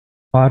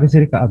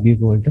පාරිසරික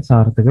අභියෝග වලට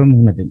සාර්ථකව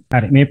මුහුණ දෙන්න.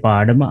 හරි මේ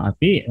පාඩම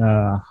අපි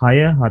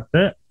 6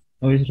 7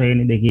 ওই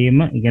ශ්‍රේණි දෙකේම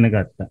ඉගෙන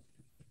ගත්තා.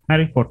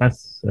 හරි කොටස්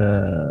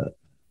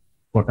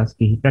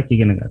කිහිපයක්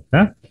ඉගෙන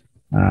ගත්තා.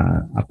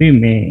 අපි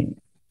මේ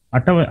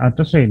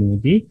 8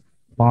 ශ්‍රේණියේදී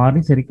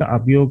පාරිසරික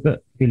අභියෝග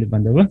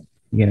පිළිබඳව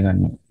ඉගෙන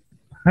ගන්නවා.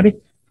 හරි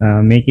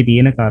මේකේ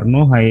තියෙන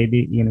කරුණු 6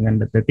 දී ඉගෙන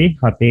ගන්නත් ඇති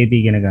 7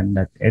 දී ඉගෙන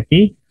ගන්නත් ඇති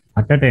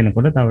 8ට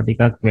එනකොට තව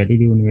ටිකක් වැඩි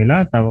දියුණු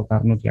වෙලා තව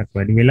කරුණු ටිකක්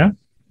වැඩි වෙලා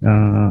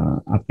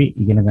අපි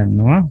ඉගෙන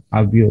ගන්නවා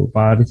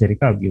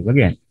පාරිසරික අභියෝග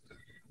ගැන.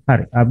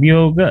 හරි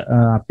අභියෝග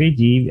අපේ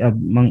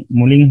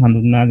මුලින්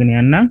හඳුන්වාගෙන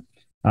යන්න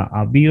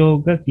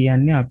අභියෝග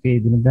කියන්නේ අපේ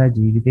එදිනදා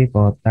ජීවිතේ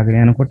පවත්වාගෙන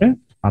යනකොට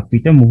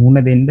අපිට මුහුණ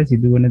දෙන්න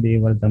සිදුවන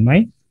දේවල්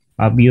තමයි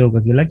අභියෝග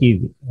කියලා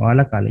කිව්වේ.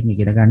 ඔයාලා කලින්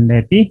ඉගෙන ගන්න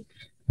ඇති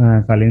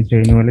කලින්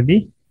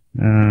ශ්‍රේණිවලදී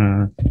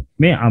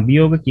මේ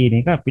අභියෝග කියන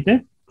එක අපිට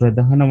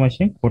ප්‍රධාන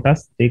වශයෙන්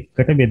කොටස්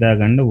දෙකකට බෙදා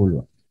ගන්න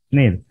පුළුවන්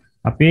නේද?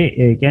 අපේ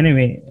කියන්නේ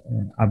මේ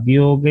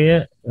අභියෝගය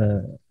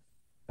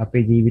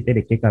අපේ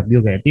ජීවිතේ එක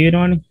අභියෝග ඇති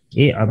වෙනවනේ.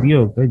 ඒ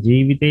අභියෝග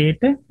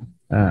ජීවිතේට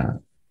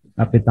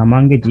අපේ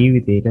තමන්ගේ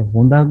ජීවිතේට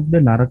හොඳක්ද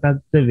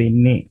නරකක්ද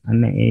වෙන්නේ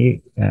අන්න ඒ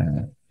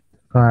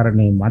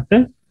කාරණේ මත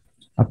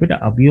අපිට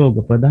අභියෝග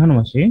ප්‍රධාන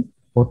වශයෙන්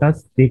කොටස්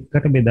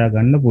දෙකකට බෙදා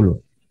ගන්න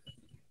පුළුවන්.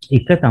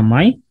 එක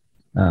තමයි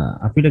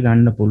අපිට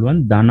ගන්න පුළුවන්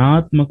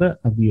ධනාත්මක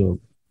අභියෝග.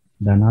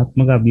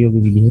 ධනාත්මක අභියෝග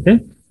විදිහට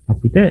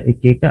අපිට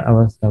එක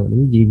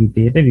අවස්ථාවලදී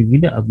ජීවිතේට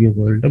විවිධ අභියෝග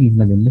වලට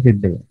මුහුණ දෙන්න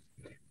සිද්ධ වෙනවා.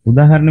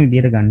 උදාහරණ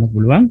විදිහට ගන්න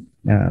පුළුවන්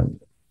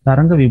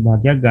තරංග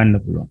විභාගයක් ගන්න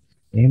පුළුවන්.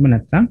 එහෙම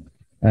නැත්නම්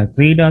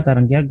ක්‍රීඩා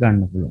තරංගයක්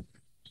ගන්න පුළුවන්.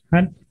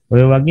 හරි.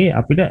 ඔය වගේ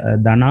අපිට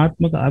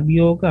ධනාත්මක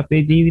අභියෝග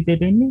අපේ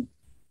ජීවිතේට එන්නේ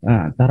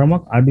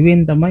තරමක්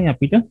අඩුවෙන් තමයි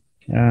අපිට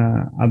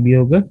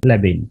අභියෝග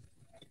ලැබෙන්නේ.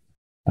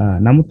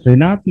 නමුත්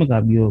ඍණාත්මක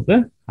අභියෝග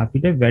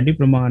අපිට වැඩි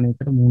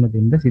ප්‍රමාණයකට මුහුණ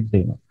දෙන්න සිද්ධ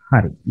වෙනවා.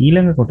 හරි.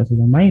 ඊළඟ කොටස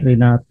තමයි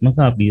ඍණාත්මක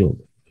අභියෝග.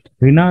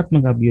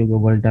 ඍණාත්මක අභියෝග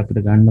වලට අපිට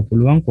ගන්න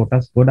පුළුවන්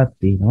කොටස් ගොඩක්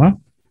තියෙනවා.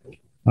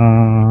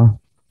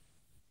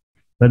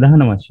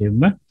 ප්‍රධාන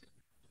වශයෙන්ම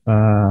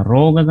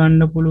රෝග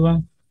ගන්න පුළුවන්,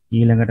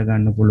 ඊළඟට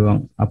ගන්න පුළුවන්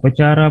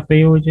අපචාර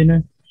අපයෝජන,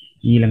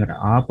 ඊළඟට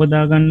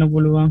ආපදා ගන්න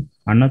පුළුවන්,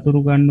 අනතුරු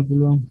ගන්න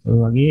පුළුවන්. ඔය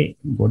වගේ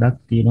ගොඩක්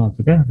තියෙනවා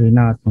අපිට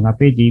ඍණාත්මක.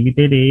 අපේ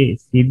ජීවිතයේ මේ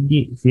සිද්ධි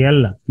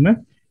සියල්ලක්ම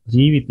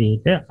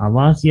ජීවිතේට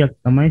අවාසියක්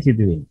තමයි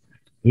සිදු වෙන්නේ.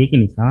 ඒක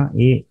නිසා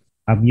ඒ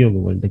අභියෝග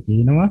වලට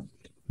කියනවා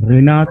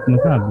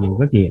ඍණාත්මක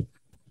අභියෝග කියලා.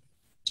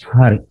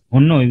 හරි.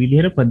 ඔන්න ඔය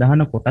විදිහට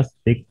ප්‍රධාන කොටස්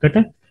දෙකකට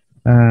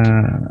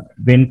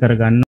වෙන්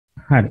කරගන්න.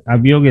 හරි.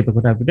 අභියෝගය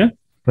එතකොට අපිට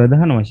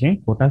ප්‍රධාන වශයෙන්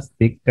කොටස්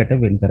දෙකකට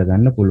වෙන්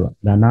කරගන්න පුළුවන්.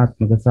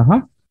 ධනාත්මක සහ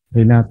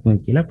ඍණාත්මක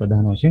කියලා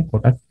ප්‍රධාන වශයෙන්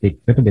කොටස්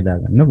දෙකකට බෙදා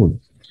ගන්න පුළුවන්.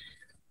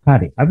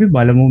 හරි. අපි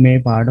බලමු මේ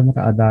පාඩමට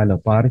අදාළ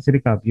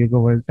පාරිසරික අභියෝග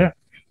වලට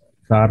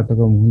සාර්ථකව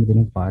මුහුණ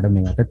දෙන පාඩම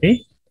යටතේ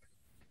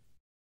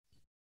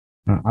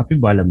අපි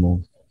බලමු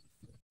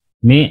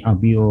මේ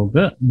අභියෝග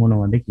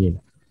මොනවද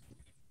කියලා.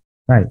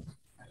 right.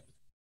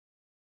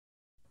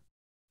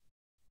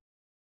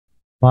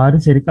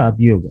 පාරිසරික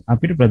අභියෝග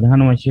අපිට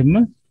ප්‍රධාන වශයෙන්ම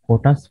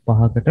කොටස්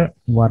පහකට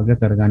වර්ග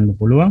කරගන්න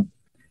පුළුවන්.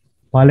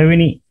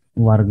 පළවෙනි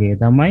වර්ගය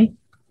තමයි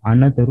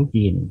අනතුරු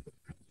කියන එක.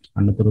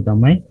 අනතුරු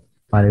තමයි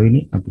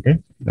පළවෙනි අපිට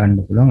ගන්න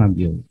පුළුවන්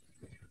අභියෝග.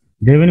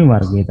 දෙවෙනි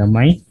වර්ගය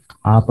තමයි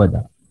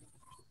ආපදා.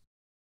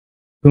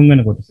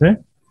 තුන්වෙනි කොටස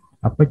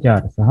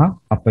අපචාර සහ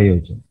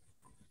අපයෝජන.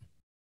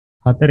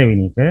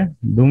 හතරවෙනි එක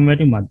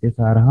දුම්වැටි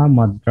මධ්‍යසාර හා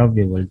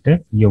මත්ද්‍රව්‍ය වලට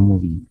යොමු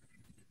වීම.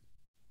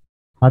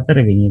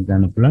 හතරවෙනි එක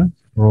ගන්න පුළුවන්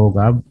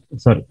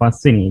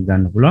පස්වෙනි එක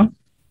ගන්න පුළුවන්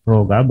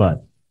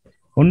රෝගාබාධ.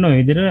 ඔන්න ඔය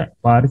විදිහට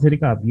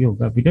පාරිසරික අභියෝග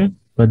අපිට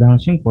ප්‍රධාන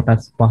වශයෙන්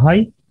කොටස් පහයි.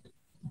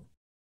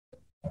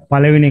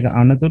 පළවෙනි එක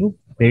අනතුරු,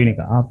 දෙවෙනි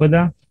එක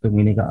ආපදා,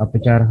 තුන්වෙනි එක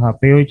අපචාර හා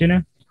අපයෝජන,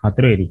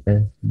 හතරවෙනි එක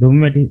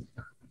දුම්වැටි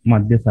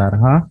මධ්‍යසාර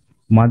හා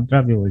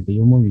මත්ද්‍රව්‍ය වලට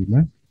යොමු වීම,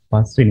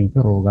 පස්වෙනි එක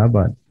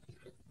රෝගාබාධ.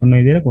 ඔන්න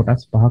ඔය විදිහට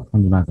කොටස් පහක්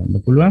හඳුනා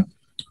ගන්න පුළුවන්.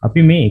 අපි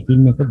මේ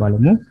එකින් එක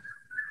බලමු.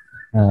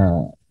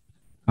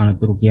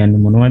 අනතුරු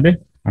කියන්නේ මොනවද?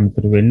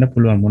 අනතුරු වෙන්න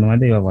පුළුවන්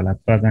මොනවද? ඒවා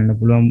වළක්වා ගන්න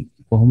පුළුවන්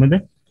කොහොමද?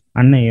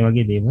 අන්න ඒ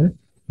වගේ දේවල්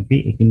අපි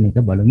එකින් එක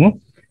බලමු.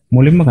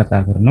 මුලින්ම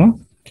කතා කරනවා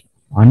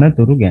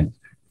අනතුරු ගැන.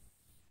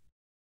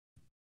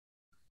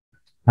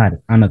 හරි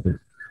අනතුරු.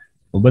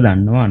 ඔබ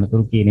දන්නවා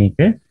අනතුරු කියන එක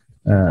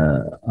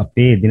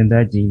අපේ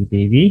එදිනදා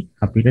ජීවිතේදී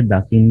අපිට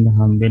දකින්න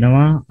හම්බ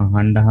වෙනවා,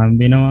 අහන්න හම්බ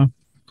වෙනවා.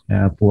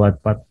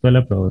 පුවත්පත්වල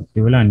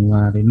ප්‍රවෘත්තිවල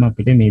අනිවාර්යයෙන්ම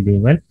අපිට මේ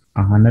දේවල්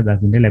අහන්න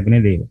දකින්න ලැබෙන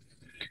දේවල්.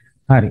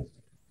 හරි.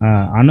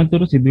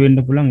 අනතුරු සිදු වෙන්න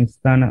පුළුවන්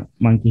ස්ථාන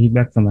මම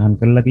කිහිපයක් සඳහන්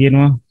කරලා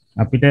තියෙනවා.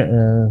 අපිට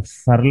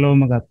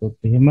සරලවම ගත්තොත්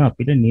එහෙම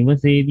අපිට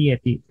නිවසේදී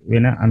ඇති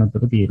වෙන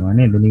අනතුරු තියෙනවා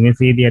නේද?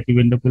 නිවසේදී ඇති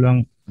වෙන්න පුළුවන්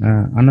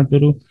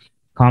අනතුරු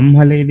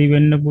කම්හලේදී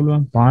වෙන්න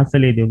පුළුවන්.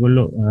 පාසලේදී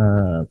ඔයගොල්ලෝ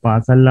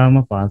පාසල්ලාම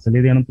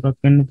පාසලේදී අනතුරක්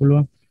වෙන්න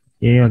පුළුවන්.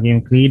 ඒ වගේම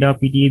ක්‍රීඩා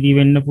පිටියේදී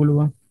වෙන්න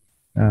පුළුවන්.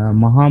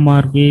 මහා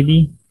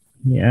මාර්ගයේදී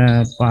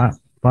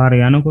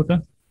පාරේ යනකොට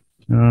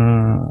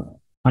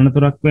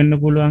අනතුරක් වෙන්න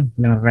පුළුවන්.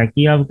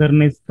 රැකියාව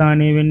කරන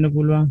ස්ථානයේ වෙන්න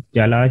පුළුවන්.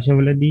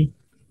 ජලාශවලදී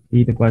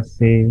ඊට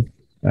පස්සේ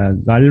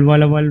ගල්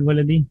වලවල්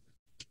වලදී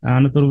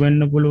අනතුරු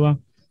වෙන්න පුළුවන්.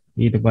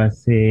 ඊට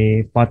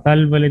පස්සේ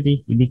පතල් වලදී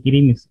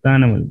ඉදිකිරීම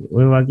ස්ථානවලදී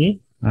ඔය වගේ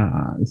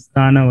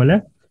ස්ථානවල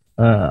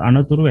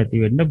අනතුරු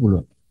ඇති වෙන්න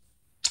පුළුවන්.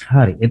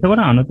 හරි.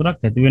 එතකොට අනතුරක්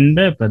ඇති වෙන්න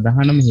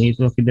ප්‍රධානම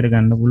හේතුවක් විදිහට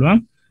ගන්න පුළුවන්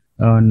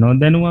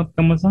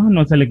නොදැනුවත්කම සහ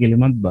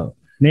නොසැලකිලිමත් බව.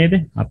 නේද?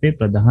 අපේ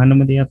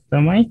ප්‍රධානම දෙයක්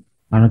තමයි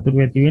අනතුරු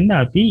ඇති වෙන්න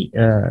අපි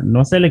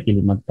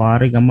නොසැලකිලිමත්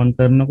පාරේ ගමන්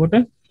කරනකොට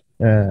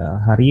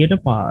හරියට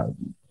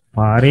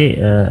පාරේ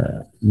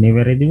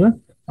නිවැරදිව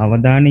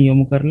අවධානය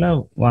යොමු කරලා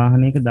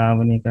වාහනයක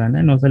ධාවනය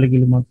කරන්න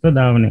නොසැලකිලිමත්ව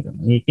ධාවනය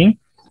කරනවා. ඒකෙන්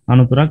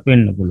අනතුරක්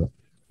වෙන්න පුළුවන්.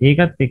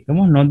 ඒකත් එක්කම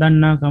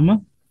නොදන්නාකම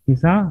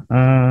නිසා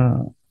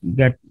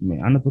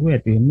අනතුරු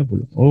ඇති වෙන්න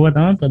පුළුවන්. ඕවා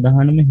තමයි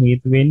ප්‍රධානම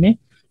හේතු වෙන්නේ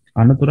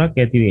අනතුරක්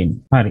ඇති වෙන්නේ.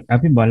 හරි.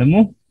 අපි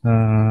බලමු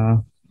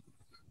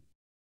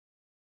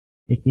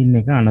එකින්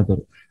එක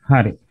අනතුරු.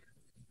 හරි.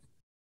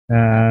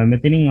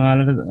 මෙතනින්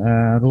ඔයාලට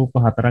රූප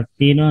හතරක්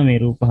තියෙනවා. මේ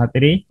රූප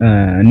හතරේ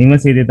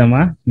නිවසේදී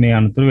තමයි මේ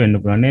අනතුරු වෙන්න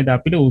පුළුවන්. නේද?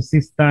 අපිට උස්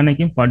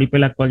ස්ථානකින්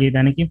පඩිපෙලක් වගේ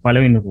තැනකින්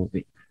පළවෙනි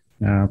රූපේ.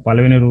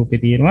 පළවෙනි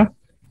රූපේ තියෙනවා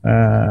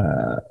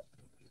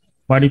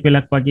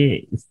පඩිපෙලක් වගේ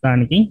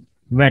ස්ථානකින්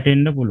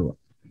වැටෙන්න පුළුවන්.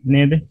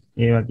 නේද?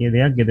 ඒ වගේ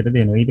දෙයක් ගෙදර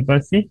දෙනවා. ඊට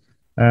පස්සේ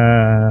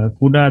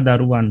කුඩා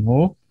දරුවන්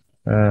හෝ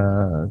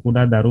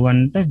කුඩා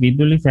දරුවන්ට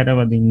විදුලි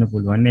සැරවදින්න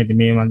පුළුවන්. නේද?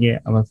 මේ වගේ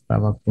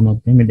අවස්ථාවක්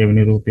වුණොත් මේ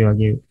දෙවෙනි රූපේ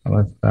වගේ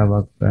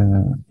අවස්ථාවක්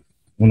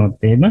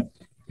වුණොත් එහෙම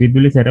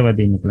විදුලි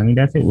සැරවදින්න පුළුවන්.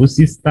 ඊට පස්සේ උස්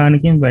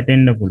ස්ථානකින්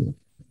වැටෙන්න පුළුවන්.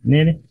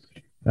 නේද?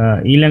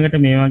 ඊළඟට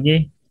මේ වගේ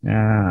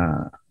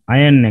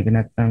අයන් එක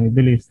නැත්නම්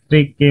විදුලි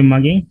ස්ට්‍රික් එකේ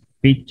මගින්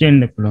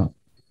පිච්චෙන්න පුළුවන්.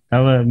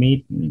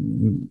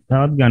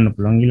 තවත් ගන්න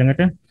පුළුවන්.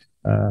 ඊළඟට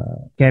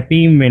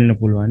කැපීම් වෙන්න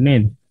පුළුවන්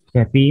නේද?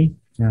 කැපීම්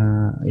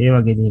ඒ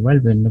වගේ දේවල්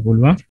වෙන්න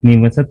පුළුවන්.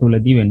 නිවස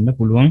තුලදී වෙන්න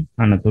පුළුවන්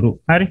අනතුරු.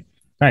 හරි.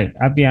 රයිට්.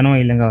 අපි යනවා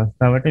ඊළඟ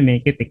අවස්ථාවට.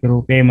 මේකෙත් එක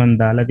රූපේ මම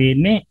දාලා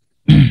තියෙන්නේ.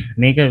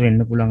 මේක වෙන්න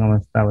පුළුවන්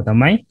අවස්ථාව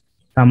තමයි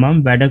තමන්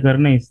වැඩ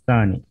කරන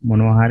ස්ථානේ.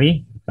 මොනවා හරි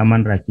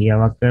තමන්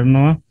රැකියාවක්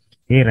කරනවා.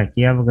 ඒ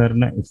රැකියාව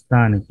කරන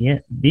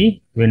ස්ථානකයේදී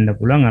වෙන්න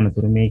පුළුවන්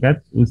අනතුරු. මේකත්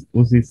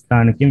උස්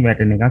ස්ථානකින්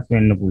වැටෙන එකක්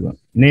වෙන්න පුළුවන්.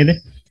 නේද?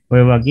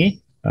 ඔය වගේ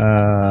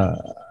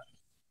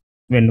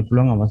වෙන්න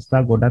පුළුවන්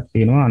අවස්ථා ගොඩක්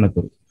තියෙනවා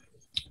අනතුරු.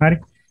 හරි.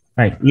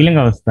 රයිට්. ඊළඟ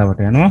අවස්ථාවට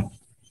යනවා.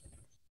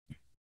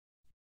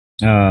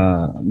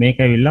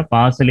 මේක ඇවිල්ලා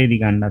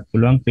පාසලේදී ගන්නත්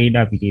පුළුවන්,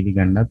 ක්‍රීඩා පිටියේදී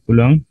ගන්නත්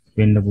පුළුවන්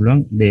වෙන්න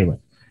පුළුවන් දේවල්.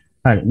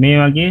 හරි. මේ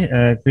වගේ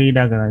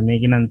ක්‍රීඩා කරන්නේ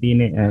මේකේ නම්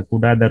තියෙන්නේ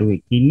කුඩා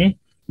දරුවෙක් ඉන්නේ.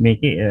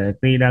 මේකේ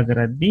ක්‍රීඩා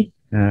කරද්දී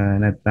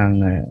නැත්තම්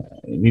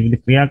විවිධ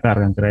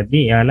ක්‍රියාකාරකම්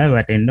කරද්දී එයාලා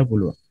වැටෙන්න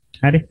පුළුවන්.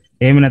 හරි.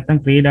 එහෙම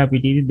නැත්තම් ක්‍රීඩා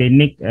පිටියේදී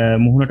දෙන්නෙක්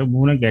මුහුණට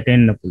මුහුණ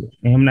ගැටෙන්න පුළුවන්.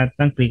 එහෙම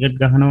නැත්තම් ක්‍රිකට්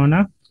ගහනවා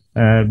නම්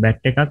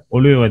බැට් එකක්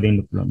ඔළුවේ වදින්න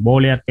පුළුවන්.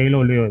 බෝලයක්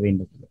ඇවිල්ලා ඔළුවේ වදින්න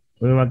පුළුවන්.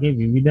 ඔය වගේ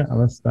විවිධ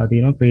අවස්ථා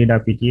තියෙනවා ක්‍රීඩා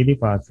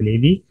පිටියේදී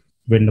පාසලේදී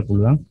වෙන්න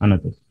පුළුවන්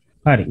අනතුරු.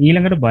 හරි.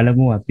 ඊළඟට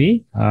බලමු අපි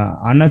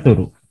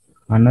අනතුරු.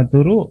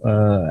 අනතුරු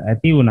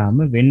ඇති වුණාම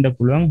වෙන්න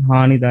පුළුවන්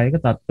හානිදායක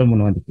තත්ත්ව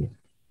මොනවද කියලා.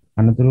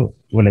 අනතුරු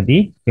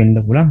වලදී වෙන්න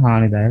පුළුවන්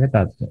හානිදායක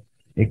තත්ත්ව.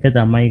 එක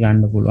තමයි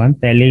ගන්න පුළුවන්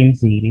තැලීම්,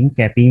 සීරීම්,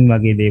 කැපීම්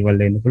වගේ දේවල්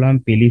වෙන්න පුළුවන්.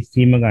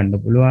 පිලිස්සීම ගන්න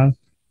පුළුවන්.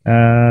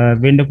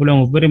 වෙන්න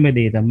පුළුවන් උපරිම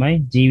දේ තමයි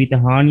ජීවිත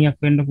හානියක්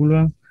වෙන්න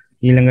පුළුවන්.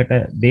 ඊළඟට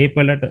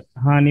දේපලට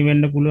හානි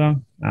වෙන්න පුළුවන්.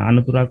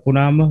 අනතුරක්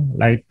වුණාම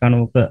ලයිට්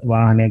කණුවක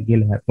වාහනයක්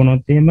ගිහලා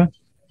හැප්පුණොත් එහෙම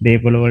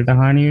දේපල වලට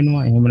හානි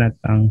වෙනවා. එහෙම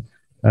නැත්නම්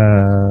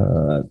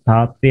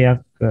තාප්පයක්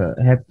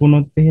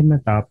හැප්පුණොත් එහෙම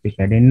තාප්පේ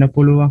කැඩෙන්න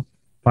පුළුවන්.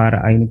 පාර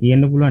අයින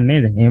තියෙන්න පුළුවන්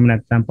නේද? එහෙම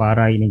නැත්නම් පාර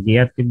අයින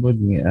ගියක් තිබ්බොත්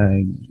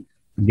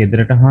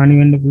ගෙදරට හානි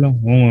වෙන්න පුළුවන්.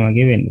 ඕම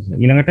වගේ වෙන්න.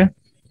 ඊළඟට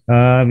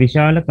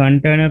විශාල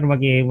කන්ටේනර්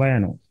වගේ ඒවා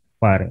යනවා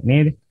පාරේ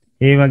නේද?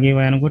 ඒ වගේ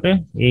ඒවා යනකොට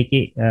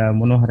ඒකේ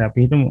මොනවා හරි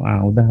අපි හිතමු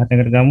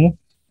උදාහරණයකට ගමු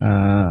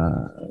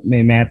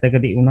මේ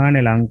මෑතකදී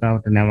උනානේ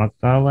ලංකාවට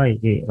නැවක් ආවා.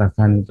 ඒකේ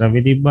රසායනික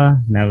ද්‍රව්‍ය තිබ්බා.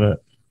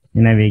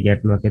 නැවේ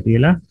ගැටලුවක් ඇති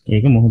වෙලා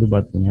ඒක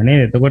මොහොතපත් වුණා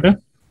නේද? එතකොට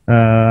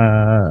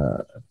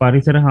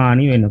පරිසර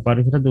හානි වෙන්න,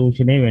 පරිසර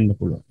දූෂණය වෙන්න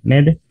පුළුවන්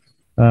නේද?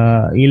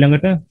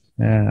 ඊළඟට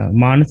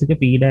මානසික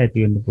පීඩා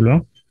ඇති වෙන්න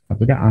පුළුවන්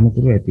අපිට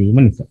අනතුරු ඇතිවීම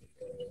නිසා.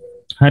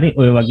 හරි.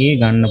 ඔය වගේ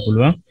ගන්න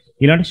පුළුවන්.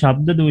 ඊළඟට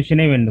ශබ්ද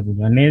දූෂණය වෙන්න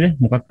පුළුවන් නේද?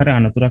 මොකක් හරි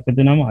අනතුරක් ඇති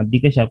වුණාම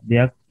අධික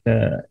ශබ්දයක්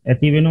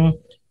ඇති වෙනවා.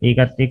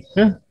 ඒකත් එක්ක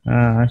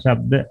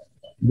ශබ්ද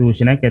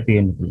දූෂණයක් ඇති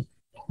වෙන්න පුළුවන්.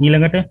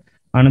 ඊළඟට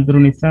අනතුරු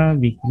නිසා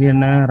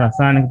විකිරණ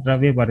රසායනික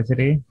ද්‍රව්‍ය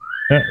පරිසරයට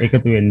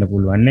එකතු වෙන්න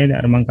පුළුවන් නේද?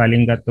 අර මම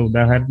කලින් ගත්ත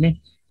උදාහරණේ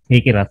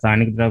ඒකේ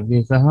රසායනික ද්‍රව්‍ය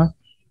සහ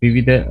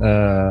විවිධ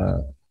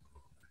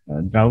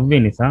ද්‍රව්‍ය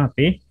නිසා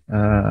අපේ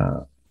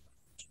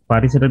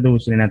පරිසර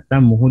දූෂණය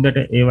නැත්තම් මුහුදට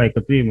ඒවා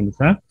එකතු වීම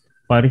නිසා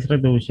පරිසර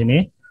දූෂණය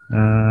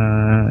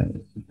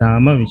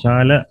තාම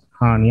විශාල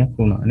හානියක්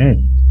වුණා නේද?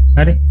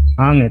 හරි.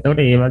 එතකොට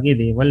ඒ වගේ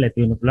දේවල්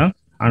ඇති වෙන්න පුළුවන්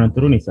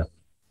අනතුරු නිසා.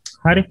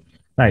 හරි.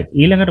 රයිට්.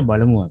 ඊළඟට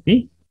බලමු අපි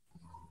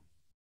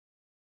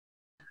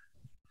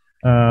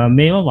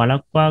මේවා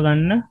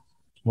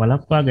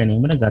වළක්වා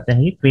ගැනීමට ගත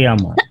හැකි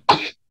ක්‍රියාමාර්ග.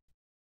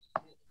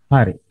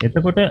 හරි.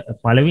 එතකොට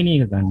පළවෙනි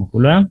එක ගන්න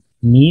පුළුවන්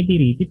නීති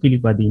රීති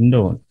පිළිපදින්න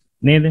ඕන.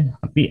 නේද?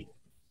 අපි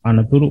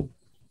අනතුරු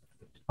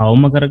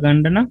අවම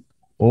කරගන්න නම්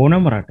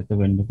ඕනම රටක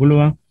වෙන්න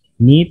පුළුවන්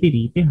නීති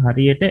රීති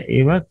හරියට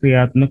ඒවා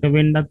ක්‍රියාත්මක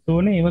වෙන්නත්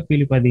ඕනේ, ඒවා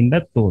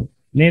පිළිපදින්නත් ඕනේ.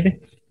 නේද?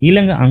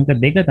 ඊළඟ අංක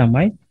 2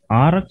 තමයි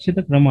ආරක්ෂිත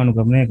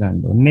ක්‍රමානුගමනය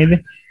ගන්න ඕනේ නේද?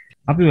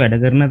 අපි වැඩ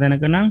කරන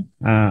තැනක නම්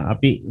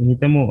අපි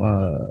හිතමු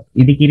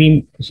ඉදිකිරීම්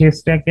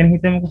ශාස්ත්‍රයක් ගැන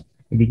හිතමුකෝ.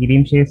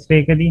 ඉදිකිරීම්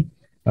ශාස්ත්‍රයකදී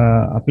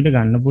අපිට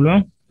ගන්න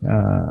පුළුවන්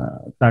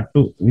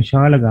තට්ටු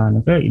විශාල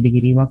ගානක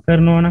ඉදිකිරීමක්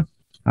කරනවා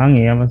නම්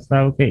ඒ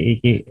අවස්ථාවක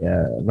ඒකේ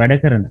වැඩ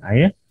කරන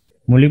අය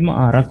මුලින්ම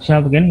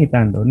ආරක්ෂාව ගැන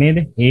හිතන්න ඕනේ නේද?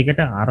 ඒකට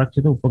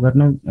ආරක්ෂිත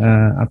උපකරණ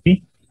අපි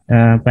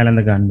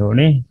පැළඳ ගන්න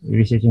ඕනේ.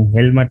 විශේෂයෙන්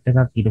හෙල්මට්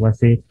එකක් ඊට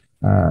පස්සේ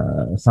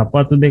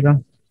සපත්තු දෙකක්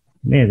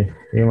නේද?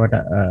 ඒවට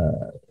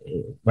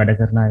වැඩ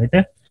කරන අයට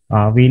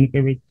ආවේනික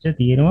වෙච්ච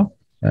තියෙනවා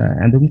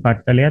ඇඳුම්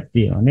කට්ටලයක්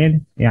තියෙනවා නේද?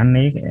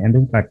 යන්නේ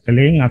ඇඳුම්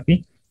කට්ටලයෙන් අපි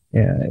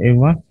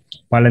ඒවා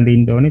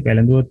පළඳින්න ඕනේ.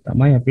 පැළඳුවොත්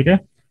තමයි අපිට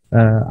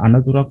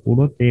අනතුරක්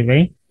වුණොත්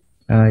ඒවෙන්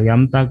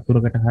යම් තාක්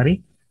දුරකට හරි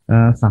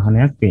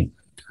සහනයක් වෙන්නේ.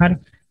 හරි.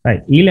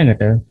 right.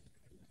 ඊළඟට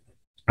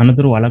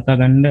අනතුරු වළක්වා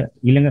ගන්න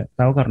ඊළඟ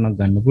තව කරුණක්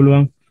ගන්න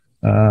පුළුවන්.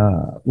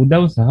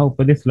 උදව් සහ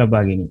උපදෙස්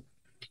ලබා ගැනීම.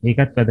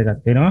 ඒකත්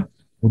වැදගත් වෙනවා.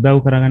 උදව්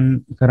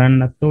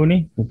කරන්නත්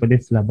ඕනේ.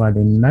 උපදෙස් ලබා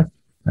දෙන්නත්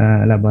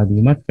ලබා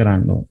දීමත්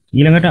කරන්න ඕනේ.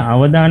 ඊළඟට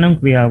අවදානම්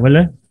ක්‍රියාවල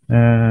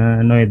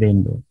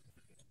නොයෙදෙන්න ඕනේ.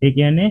 ඒ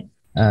කියන්නේ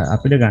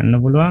අපිට ගන්න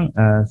පුළුවන්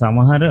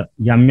සමහර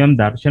යම් යම්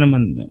දර්ශන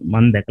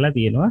මම දැකලා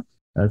තියෙනවා.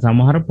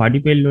 සමහර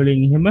පඩිපෙළ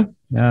වලින් එහෙම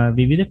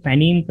විවිධ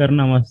පැනීම් කරන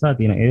අවස්ථා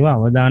තියෙනවා. ඒවා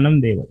අවදානම්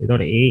දේවල්.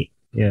 ඒතකොට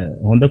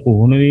හොඳ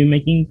පුහුණු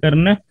වීමකින්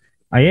කරන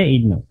අය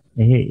ඉන්නවා.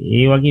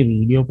 ඒ වගේ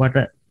වීඩියෝ පට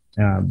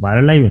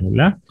බලලා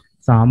ඉවරලා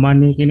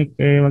සාමාන්‍ය කෙනෙක්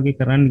ඒ වගේ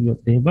කරන්න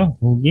ගියොත් එහෙම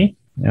ඔහුගේ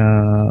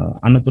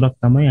අනතුරක්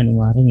තමයි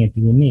අනිවාර්යෙන්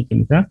ඇති වෙන්නේ. ඒක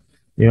නිසා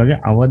ඒ වගේ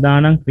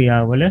අවදානම්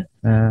ක්‍රියාවල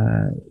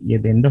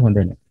යෙදෙන්න හොඳ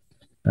නැහැ.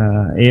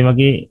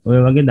 ඔය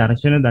වගේ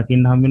දර්ශන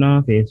දකින්න හම්බ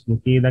වෙනවා,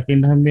 Facebook එකේ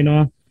දකින්න හම්බ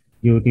වෙනවා,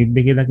 YouTube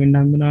එකේ දකින්න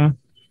හම්බ වෙනවා.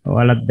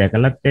 ඔයාලත්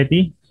දැකලත් ඇති.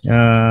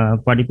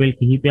 පඩිපෙළ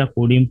කිහිපයක්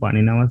උඩින්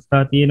පනින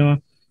අවස්ථා තියෙනවා.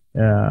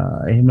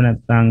 එහෙම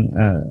නැත්නම්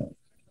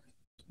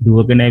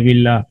දුවගෙන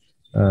ඇවිල්ලා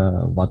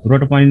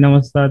වතුරට පනින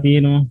අවස්ථා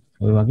තියෙනවා.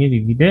 ඔය වගේ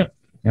විවිධ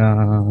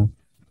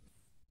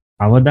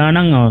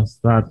අවදානම්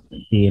අවස්ථා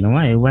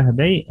තියෙනවා. ඒවා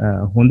හැබැයි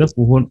හොඳ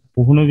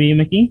පුහුණු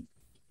වීමකින්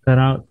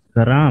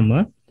කරාම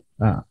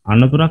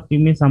අනතුරක්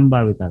වීමේ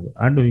සම්භාවිතාවය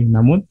අඩුයි.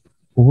 නමුත්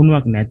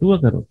පුහුණුවක් නැතුව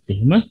කරොත්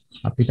එහෙම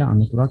අපිට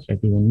අනතුරක්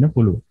ඇති වෙන්න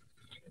පුළුවන්.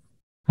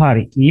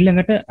 හරි.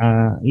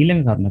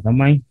 ඊළඟ කරුණ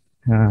තමයි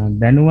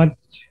දැනුවත්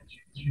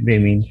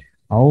වෙමින්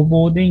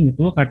අවබෝධයෙන්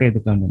යුතුව කටයුතු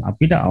කරනවා.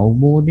 අපිට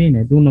අවබෝධය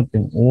නැති වුණොත්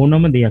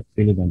ඕනම දෙයක්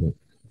පිළිබඳව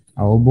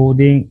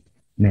අවබෝධයෙන්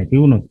නැති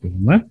වුණොත්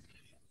එහෙම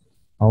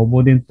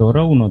අවබෝධයෙන් තොර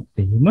වුණොත්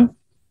එහෙම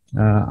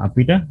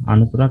අපිට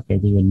අනතුරක්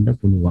ඇති වෙන්න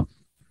පුළුවන්.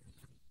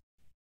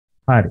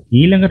 හරි.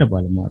 ඊළඟට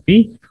බලමු අපි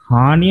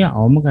හානිය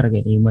අවම කර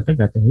ගැනීමට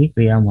ගත හැකි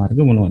ක්‍රියාමාර්ග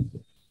මොනවද?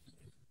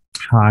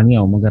 හානිය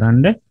අවම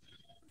කරන්න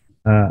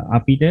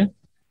අපිට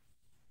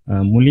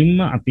මුලින්ම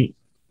අපි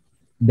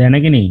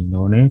දැනගෙන ඉන්න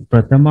ඕනේ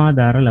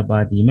ප්‍රථමාධාර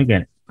ලබා දීම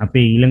ගැන.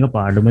 අපේ ඊළඟ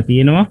පාඩම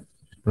තියෙනවා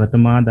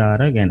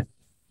ප්‍රථමාධාර ගැන.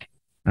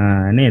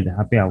 නේද?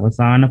 අපේ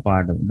අවසාන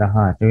පාඩම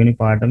 18 වෙනි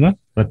පාඩම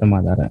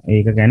ප්‍රථමාධාර.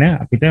 ඒක ගැන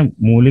අපිට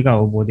මූලික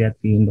අවබෝධයක්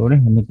තියෙන්න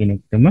ඕනේ හැම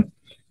කෙනෙක්ටම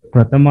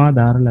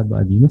ප්‍රථමාධාර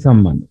ලබා දීම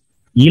සම්බන්ධ.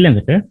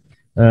 ඊළඟට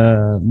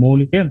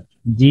මූලික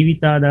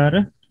ජීවිතාධාර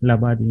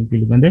ලබා දීම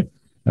පිළිබඳ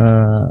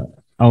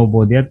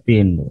අවබෝධයක්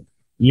තියෙන්න ඕනේ.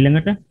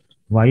 ඊළඟට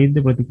වෛද්‍ය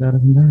ප්‍රතිකාර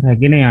සඳහා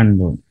රැගෙන යන්න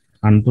ඕනේ.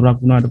 අනතුරක්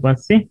වුණාට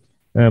පස්සේ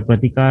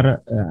ප්‍රතිකාර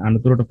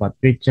අනතුරටපත්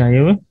වෙච්ච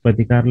අයව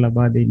ප්‍රතිකාර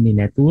ලබා දෙන්නේ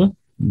නැතුව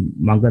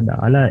මඟ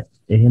දාලා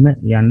එහෙම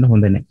යන්න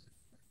හොඳ නැහැ.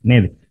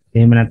 නේද?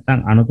 එහෙම නැත්නම්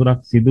අනතුරක්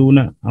සිදු වුණ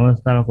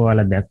අවස්ථාවක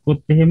ඔයාලා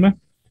දැක්කොත් එහෙම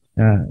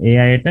ඒ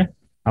අයට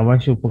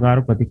අවශ්‍ය උපකාර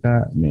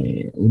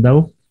උදව්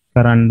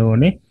කරන්න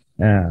ඕනේ.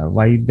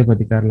 වෛද්‍ය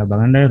ප්‍රතිකාර ලබා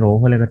ගන්න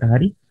රෝහලකට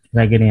හරි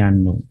රැගෙන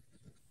යන්න ඕනේ.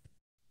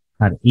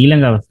 හරි.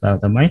 ඊළඟ අවස්ථාව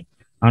තමයි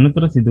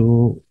අනතුර සිදු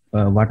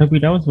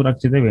වටපිටාව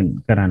සුරක්ෂිත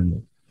කරන්න.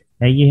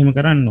 ඇයි එහෙම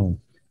කරන්න ඕනේ?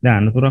 දැන්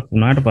අනතුරක්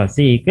වුණාට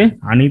පස්සේ ඒක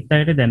අනිත්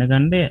අයට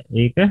දැනගන්න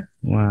ඒක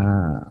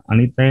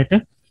අනිත් අයට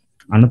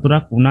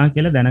අනතුරක් වුණා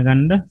කියලා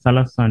දැනගන්න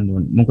සලස්වන්න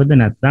ඕනේ. මොකද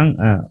නැත්නම්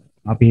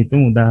අපි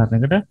හිතමු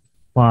උදාහරණයකට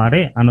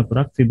පාරේ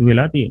අනතුරක් සිදු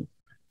වෙලා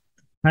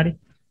තියෙනවා. හරි.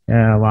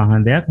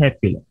 වාහන දෙයක්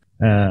හැප්පිලා.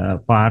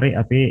 පාරේ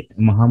අපේ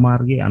මහා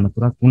මාර්ගයේ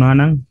අනතුරක් වුණා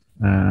නම්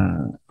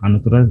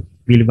අනතුර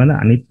පිළිබඳ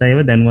අනිත් අයව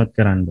දැනුවත්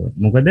කරන්න ඕනේ.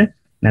 මොකද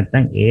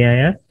නැත්නම් ඒ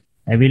අය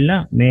ඇවිල්ලා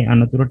මේ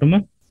අනතුරටම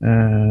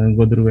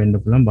ගොදුරු වෙන්න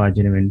පුළුවන්,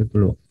 භාජනය වෙන්න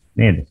පුළුවන්.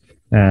 නේද?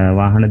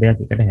 වාහන දෙයක්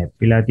එකට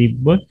හැප්පිලා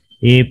තිබ්බොත්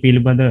ඒ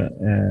පිළිබඳ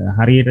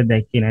හරියට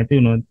දැක්කේ නැති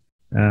වුණොත්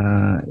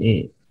ඒ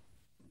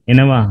එන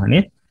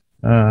වාහනේ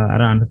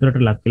අර අනතුරට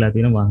ලක් වෙලා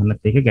තියෙන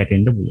වාහනත් එක්ක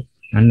ගැටෙන්න පුළුවන්.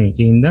 අන්න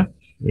ඒකින්ද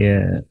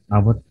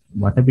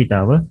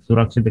වටපිටාව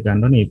සුරක්ෂිත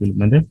කරන්න ඕනේ. ඒ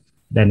පිළිබඳ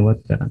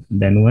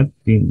දැනුවත්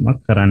වීමක්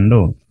කරන්න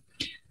ඕනේ.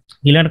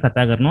 ඊළඟට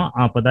කතා කරනවා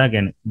ආපදා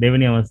ගැන.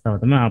 දෙවෙනි අවස්ථාව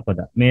තමයි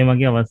ආපදා. මේ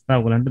වගේ අවස්ථා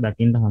ඔයගලන්ට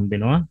දකින්න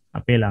හම්බෙනවා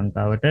අපේ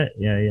ලංකාවට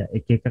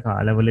එක එක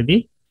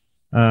කාලවලදී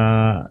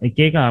එක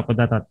එක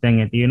ආපදා තත්ත්වයන්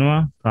ඇති වෙනවා.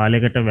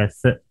 කාලයකට වැස්ස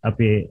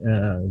අපේ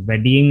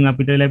වැඩියෙන්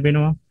අපිට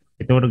ලැබෙනවා.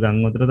 එතකොට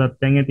ගංවතුර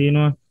තත්ත්වයන් ඇති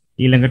වෙනවා.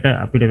 ඊළඟට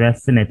අපිට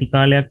වැස්ස නැති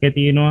කාලයක්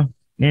ඇති වෙනවා.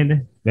 නේද?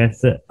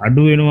 වැස්ස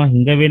අඩු වෙනවා,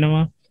 හිඟ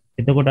වෙනවා.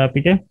 එතකොට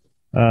අපිට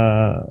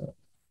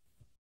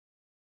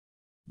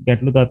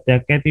ගැටලු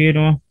තත්ත්වයක් ඇති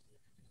වෙනවා.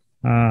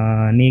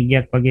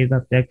 නීගයක් වගේ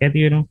තත්ත්වයක්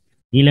ඇති වෙනවා.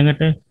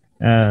 ඊළඟට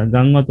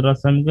ගම් වතුර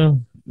සමග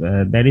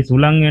දැඩි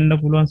සුළං එන්න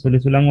පුළුවන්. සුළි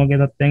සුළං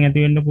වගේ තත්ත්වයන්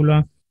ඇති වෙන්න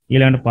පුළුවන්.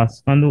 ඊළඟට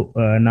පස්කඳු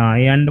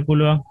නාය යන්න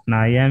පුළුවන්.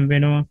 නායයන්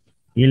වෙනවා.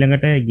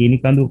 ඊළඟට ගිනි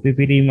කඳු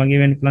පිපිරීම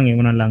වගේ වෙන්න පුළුවන්.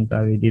 ඒව නම්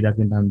ලංකාවේදී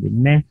දකින්න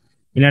හම්බෙන්නේ නැහැ.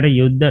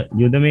 ඊළඟට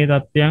යුද්ධමය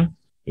තත්ත්වයන්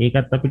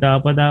ඒකත් අපිට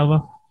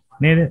ආපදාවක්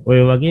නේද? ඔය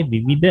වගේ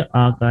විවිධ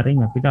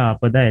ආකාරයෙන් අපිට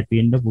ආපදා ඇති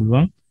වෙන්න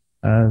පුළුවන්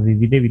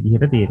විවිධ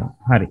විදිහට තියෙනවා.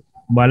 හරි.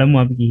 බලමු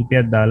අපි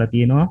කිහිපයක් දාලා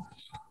තියෙනවා.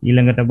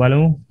 ඊළඟට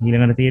බලමු.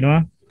 ඊළඟට තියෙනවා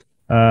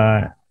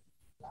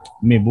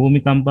මේ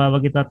භූමිකම්පා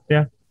වගේ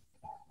තත්ත්වයක්.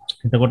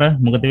 එතකොට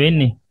මොකද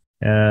වෙන්නේ?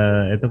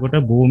 එතකොට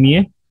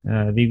භූමිය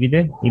විවිධ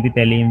ඉදි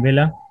තැලීම්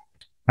වෙලා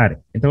හරි.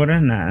 එතකොට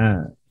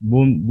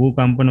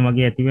භූකම්පන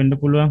වගේ ඇති වෙන්න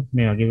පුළුවන්.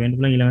 මේ වගේ වෙන්න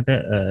පුළුවන්. ඊළඟට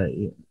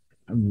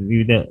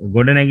විවිධ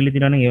ගොඩ නැගිලි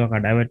තියෙනවා නම් ඒවා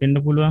කඩා වැටෙන්න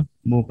පුළුවන්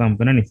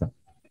භූකම්පන නිසා.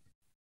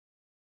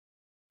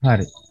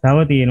 හරි. තව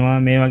තියෙනවා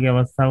මේ වගේ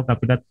අවස්ථාවක්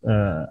අපිටත්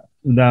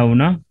උදා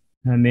වුණා.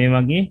 මේ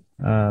වගේ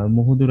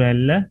මුහුදු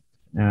රැල්ල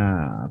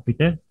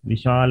අපිට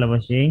විශාල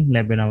වශයෙන්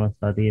ලැබෙන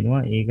අවස්ථා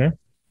තියෙනවා. ඒක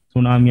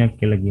සුනාමියක්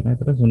කියලා කියනවා.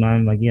 ඒතර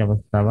සුනාමි වගේ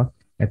අවස්ථාවක්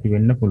ඇති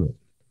වෙන්න පුළුවන්.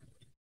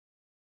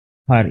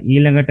 හරි.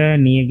 ඊළඟට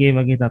නියගේ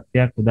වගේ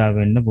තත්ත්වයක් උදා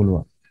වෙන්න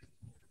පුළුවන්.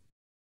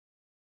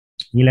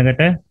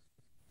 ඊළඟට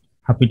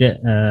අපිට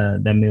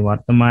දැන් මේ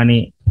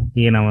වර්තමානයේ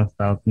තියෙන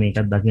අවස්ථාවක්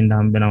මේකත් දකින්න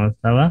හම්බෙන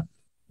අවස්ථාවක්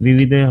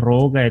විවිධ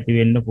රෝග ඇති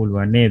වෙන්න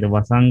පුළුවන් නේද?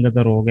 වසංගත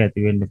රෝග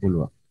ඇති වෙන්න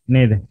පුළුවන්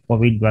නේද?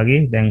 කොවිඩ්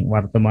වගේ දැන්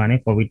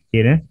වර්තමානයේ කොවිඩ්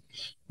කියන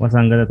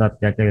වසංගත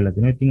තත්ත්වයක් ඇවිල්ලා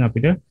තිනවා. ඉතින්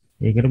අපිට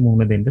ඒකට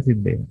මුහුණ දෙන්න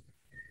සිද්ධ වෙනවා.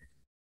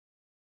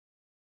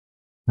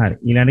 හරි.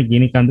 ඊළඟට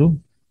ගිනි කඳු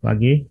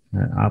වගේ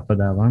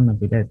ආපදාවන්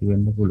අපිට ඇති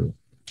වෙන්න පුළුවන්.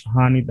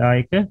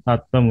 හානිදායක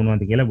තත්ත්ව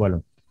මොනවද කියලා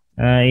බලමු.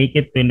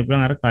 ඒකෙත් වෙන්න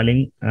පුළුවන් අර කලින්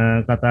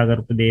කතා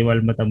කරපු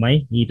දේවල්ම තමයි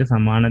ඊට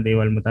සමාන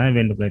දේවල්ම තමයි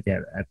වෙන්න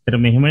පුළුවන්. ඇත්තට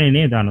මෙහෙමනේ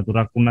නේද?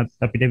 අනතුරක් වුණත්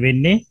අපිට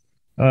වෙන්නේ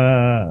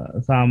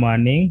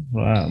සාමාන්‍යයෙන්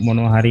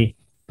මොනවා හරි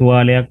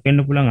තුවාලයක් වෙන්න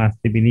පුළුවන්,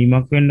 අස්ථි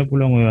බිඳීමක් වෙන්න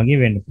පුළුවන්, ඔය වගේ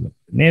වෙන්න පුළුවන්.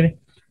 නේද?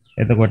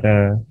 එතකොට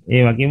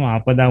ඒ වගේම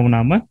ආපදා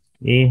වුණාම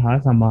ඒ හා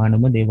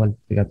සමානම දේවල්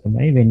ටිකක්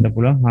තමයි වෙන්න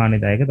පුළුවන්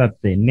හානිදායක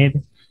තත්ත්වෙ නේද?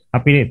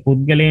 අපි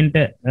පුද්ගලයන්ට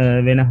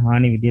වෙන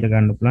හානි විදිහට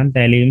ගන්න පුළුවන්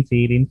තැලීම්,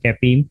 සීරීම්,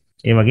 කැපීම්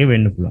ඒ වගේ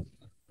වෙන්න පුළුවන්.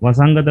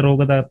 වසංගත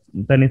රෝග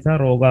තත්ත්ව නිසා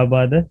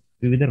රෝගාබාධ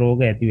විවිධ රෝග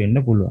ඇති වෙන්න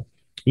පුළුවන්.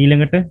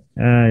 ඊළඟට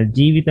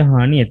ජීවිත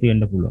හානි ඇති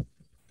වෙන්න පුළුවන්.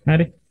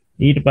 හරි.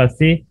 ඊට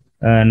පස්සේ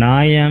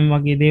නායයන්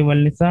වගේ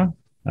දේවල් නිසා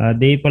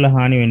දේපල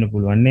හානි වෙන්න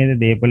පුළුවන් නේද?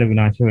 දේපල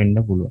විනාශ වෙන්න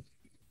පුළුවන්.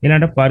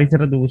 ඊළඟට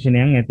පරිසර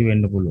දූෂණයන් ඇති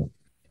වෙන්න පුළුවන්.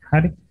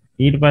 හරි.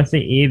 ඊට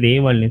පස්සේ ඒ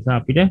දේවල් නිසා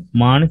අපිට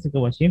මානසික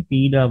වශයෙන්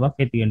පීඩාවක්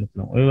ඇති වෙන්න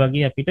පුළුවන්. ඔය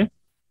වගේ අපිට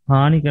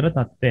හානිකර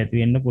තත්ත්ව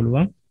ඇති වෙන්න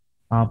පුළුවන්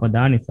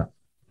ආපදා නිසා.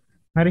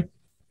 හරි.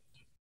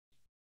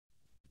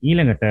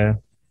 ඊළඟට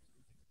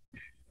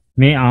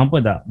මේ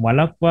ආපදා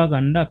වළක්වා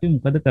ගන්න අපි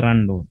මොකද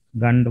කරන්න ඕන?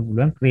 ගන්න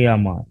පුළුවන්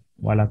ක්‍රියාමාර්ග.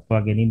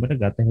 වළක්වා ගැනීමට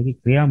ගත හැකි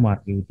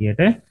ක්‍රියාමාර්ග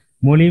විදියට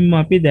මුලින්ම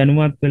අපි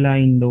දැනුවත් වෙලා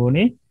ඉන්න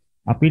ඕනේ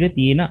අපිට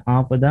තියෙන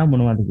ආපදා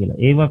මොනවද කියලා.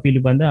 ඒවා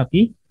පිළිබඳ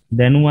අපි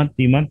දැනුවත්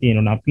වීමක්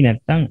තියෙනවා. අපි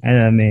නැත්තම්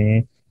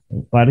මේ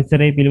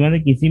පරිසරය පිළිබඳ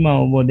කිසිම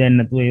අවබෝධයක්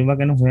නැතුව ඒවා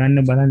ගැන හොයන්න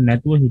බලන්න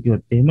නැතුව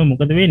හිටියොත් එහෙම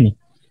මොකද වෙන්නේ?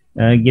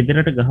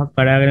 ගෙදරට ගහක්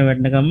කඩාගෙන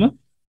වැටෙනකම්ම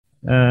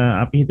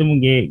අපි හිතමු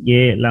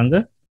ගේ ළඟ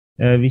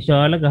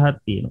විශාල ගහක්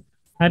තියෙනවා.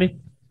 හරි.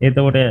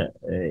 එතකොට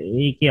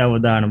ඒකේ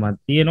අවදානමක්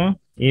තියෙනවා.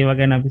 ඒවා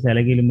ගැන අපි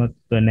සැලකිලිමත්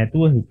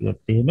නැතුව හිටියොත්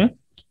එහෙම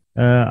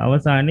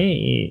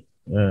අවසානයේ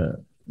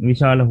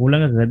විශාල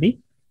හුළඟකදී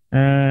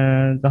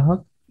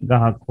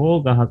ගහක් හෝ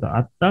ගහක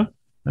අත්තක්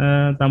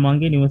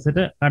තමන්ගේ නිවසට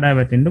කඩා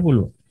වැටෙන්න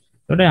පුළුවන්.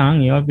 ඒකට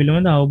ඒවා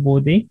පිළිබඳ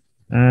අවබෝධයෙන්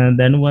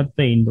දැනුවත්ව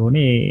ඉන්න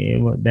ඕනේ.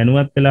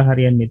 දැනුවත් වෙලා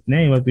හරියන්නේ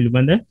නැහැ. ඒවා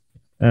පිළිබඳ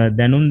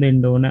දැනුම්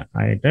දෙන්න ඕන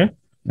අයට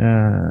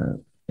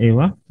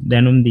ඒවා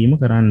දැනුම් දීම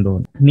කරන්න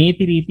ඕන.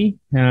 නීති රීති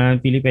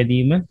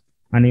පිළිපැදීම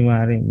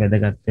අනිවාර්යෙන්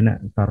වැදගත් වෙන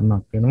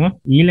කරුණක් වෙනවා.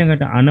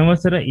 ඊළඟට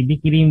අනවසර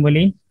ඉදිකිරීම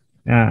වලින්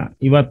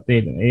ඉවත්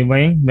වෙන්න. ඒ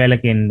වයින්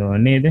වැළකෙන්න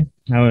ඕන නේද?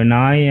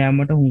 නාය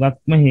යාමට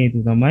හුඟක්ම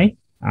හේතු තමයි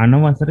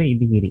අනවසර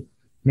ඉදිකිරීම.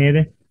 නේද?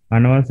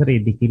 අනවසර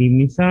ඉදිකිරීම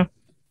නිසා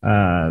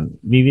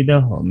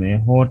විවිධ මේ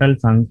හෝටල්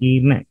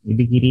සංකීර්ණ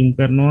ඉදිකිරීම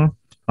කරනවා.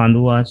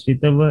 කඳු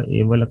ආශ්‍රිතව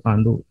ඒවල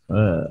කඳු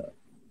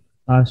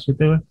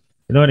ආශ්‍රිතව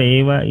ඒතකොට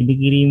ඒවා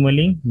ඉදිකිරීම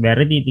වලින්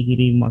වැරදි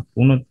ඉදිකිරීමක්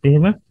වුණොත්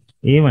එහෙම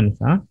ඒව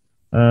නිසා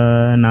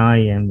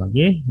නායයන්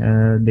වගේ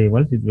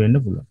දේවල් සිදු වෙන්න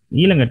පුළුවන්.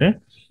 ඊළඟට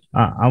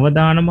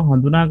අවදානම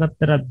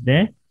හඳුනාගත්තරත්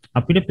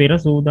අපිට පෙර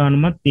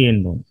සූදානමක්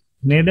තියෙන්න ඕන.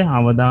 නේද?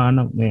 අවදාන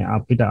මේ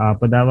අපිට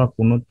ආපදාවක්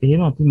වුණොත්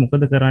එහෙම අපි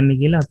මොකද කරන්න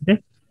කියලා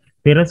අපිට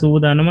පෙර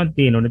සූදානමක්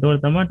තියෙන්න ඕනේ.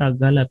 ඒතකොට තමයි ටක්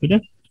ගාලා අපිට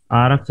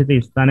ආරක්ෂිත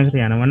ස්ථානයකට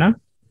යනවනම්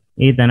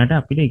ඒ තැනට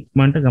අපිට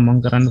ඉක්මනට ගමන්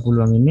කරන්න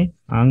පුළුවන් ඉන්නේ.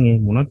 ඒ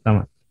වුණොත්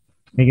තමයි.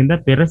 මේකෙන්ද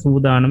පෙර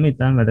සූදානම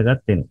ඉතාම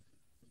වැදගත් වෙනවා.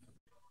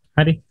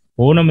 හරි.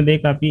 ඕනම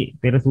දෙයක අපි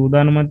පෙර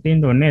සූදානමක්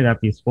තියෙන්න ඕනේ නේද?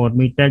 අපි ස්පෝර්ට්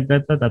මීට් එකක්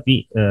ගත්තත් අපි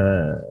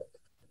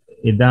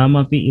එදාම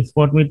අපි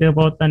ස්පෝර්ට් මීට් එක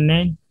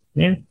පවත්වන්නේ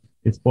නැහැ නේද?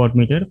 ස්පෝර්ට්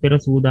මීට් එකට පෙර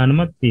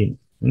සූදානමක්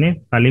තියෙනවා නේ.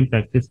 කලින්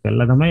ප්‍රැක්ටිස්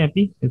කරලා තමයි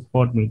අපි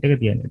ස්පෝර්ට් මීට් එක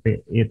තියන්නේ.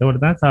 ඒතකොට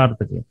තමයි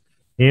සාර්ථක වෙන්නේ.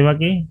 ඒ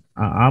වගේ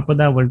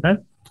ආපදා වලට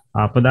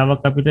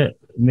ආපදාවක් අපිට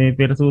මේ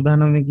පෙර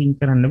සූදානමකින්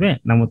කරන්න බෑ.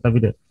 නමුත්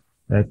අපිට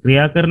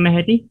ක්‍රියා කරන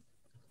හැටි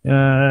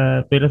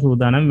පෙර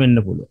සූදානම් වෙන්න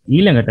පුළුවන්.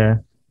 ඊළඟට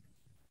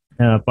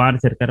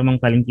පාරිසරික අර මම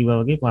කලින්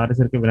කිව්වා වගේ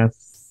පාරිසරික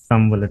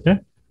වෙනස්කම් වලට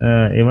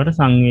ඒවට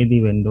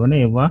සංවේදී වෙන්න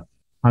ඕනේ. ඒවා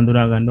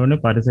හඳුනා ගන්න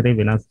ඕනේ. පරිසරයේ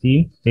වෙනස්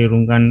වීම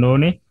තේරුම් ගන්න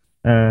ඕනේ.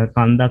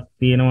 කන්දක්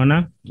තියෙනවා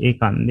නම් ඒ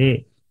කන්දේ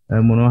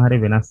මොනවා හරි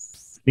වෙනස්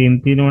වීම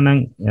තියෙනවා නම්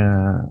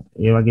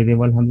ඒ වගේ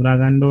දේවල් හඳුනා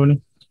ගන්න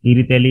ඕනේ.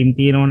 ඉරි තැලීම්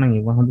තියෙනවා නම්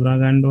ඒවා හඳුනා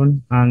ගන්න ඕනේ.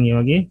 ඒ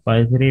වගේ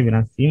පරිසරයේ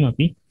වෙනස් වීම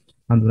අපි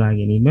හඳුනා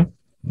ගැනීම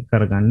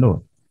කරගන්න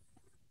ඕනේ.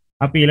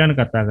 අපි ඊළඟ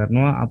කතා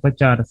කරනවා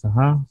අපචාර සහ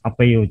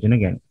අපයෝජන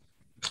ගැන.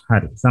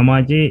 හරි.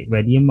 සමාජයේ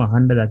වැඩියෙන්ම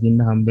අහන්න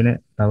දකින්න හම්බෙන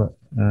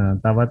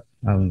තවත්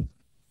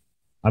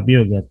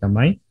අභියෝගයක්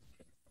තමයි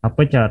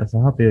අපචාර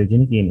සහ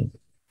ප්‍රයෝජන කියන එක.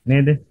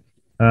 නේද?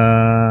 අ,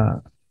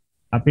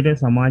 අපිට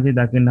සමාජයේ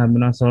දකින්න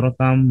හම්බෙන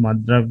සොරකම්,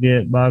 මත්ද්‍රව්‍ය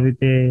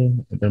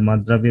භාවිතයේ,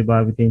 මත්ද්‍රව්‍ය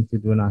භාවිතයෙන්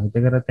සිදුවන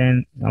අහිතකර තැන්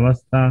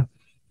අවස්ථා,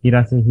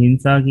 ඊරසේ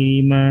හිංසා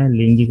කිරීම,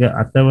 ලිංගික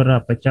අතවර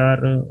අපචාර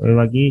ඔය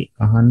වගේ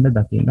අහන්න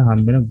දකින්න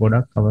හම්බෙන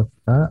ගොඩක්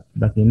අවස්ථා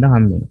දකින්න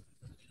හම්බෙනවා.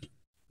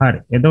 හරි.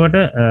 එතකොට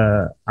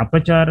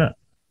අපචාර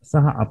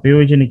සහ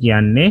අපයෝජන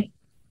කියන්නේ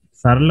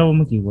සරලවම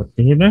කිව්වොත්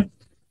එහෙම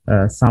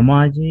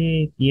සමාජයේ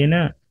තියෙන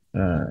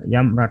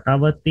යම්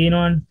රටාවක්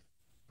තියෙනවනේ.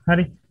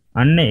 හරි.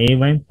 අන්න ඒ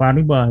වයින්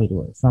පරිබාහිරව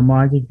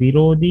සමාජ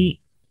විරෝධී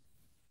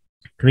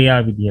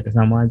ක්‍රියාවිදියට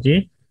සමාජයේ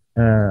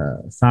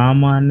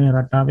සාමාන්‍ය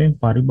රටාවෙන්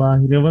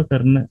පරිබාහිරව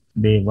කරන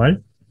දේවල්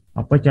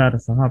අපචාර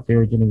සහ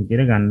අපයෝජන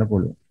විදියට ගන්න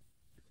පුළුවන්.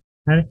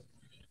 හරි.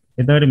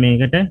 එතකොට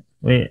මේකට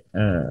ඔය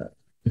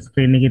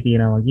ස්ක්‍රීන් එකේ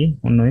තියෙනා වගේ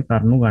ඔන්න ඔය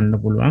කරුණු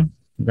ගන්න පුළුවන්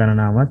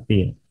ගණනාවක්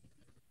තියෙනවා.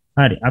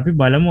 හරි. අපි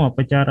බලමු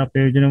අපචාර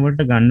අපයෝජන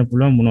වලට ගන්න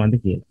පුළුවන් මොනවද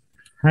කියලා.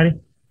 හරි.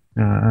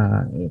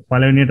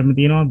 පළවෙනියටම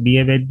තියෙනවා බිය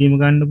වැද්දීම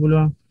ගන්න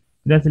පුළුවන්.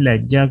 ඊට පස්සේ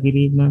ලැජ්ජා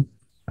කිරීම,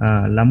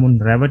 ළමුන්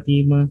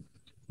රැවටීම,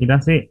 ඊට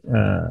පස්සේ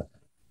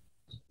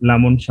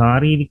ළමුන්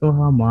ශාරීරිකව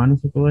හා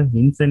මානසිකව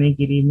හිංසනය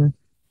කිරීම,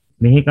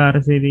 මෙහෙකාර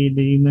සේවය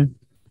දීම,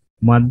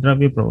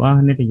 මත්ද්‍රව්‍ය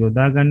ප්‍රවාහනයට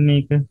යොදා ගන්න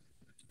එක,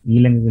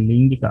 ඊළඟට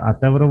ලිංගික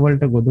අතවර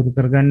වලට ගොදුරු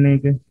කරගන්න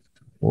එක.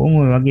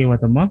 ඕම ඔය වගේ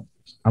ඒවා තමයි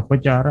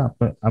අපචාර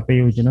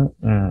අපයෝජන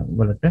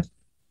වලට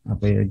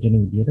අපයෝජන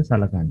විදියට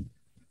සලකන්නේ.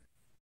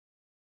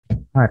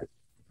 හරි.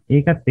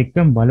 ඒකත්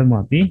එක්කම බලමු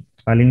අපි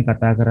කලින්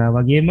කතා කරා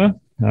වගේම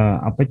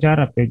අපචාර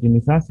අපයෝජන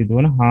නිසා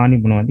සිදුවන හානි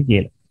මොනවද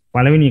කියලා.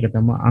 පළවෙනි එක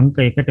තමයි අංක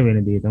 1ට වෙන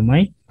දේ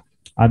තමයි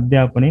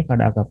අධ්‍යාපනයේ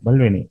කඩාකප්පල්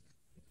වෙන එක.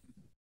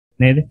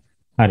 නේද?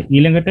 හරි.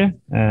 ඊළඟට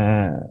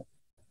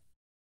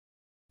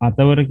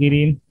අතවර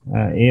කිරීම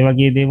ඒ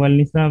වගේ දේවල්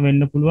නිසා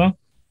වෙන්න පුළුවන්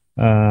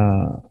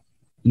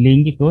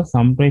ලිංගිකව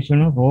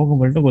සම්ප්‍රේෂණ රෝග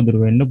වලට ගොදුරු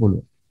වෙන්න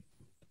පුළුවන්.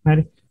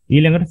 හරි.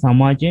 ඊළඟට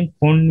සමාජයෙන්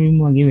කොන්වීම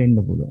වගේ වෙන්න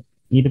පුළුවන්.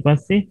 ඊට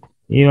පස්සේ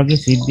ඒ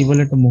වගේ සිද්ධි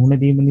වලට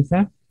මුහුණ දීම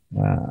නිසා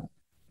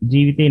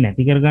ජීවිතේ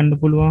නැති කරගන්න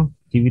පුළුවන්.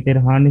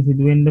 ජීවිතේට හානි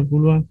සිදු වෙන්න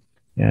පුළුවන්.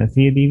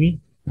 සියදිවි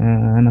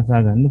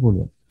නසා ගන්න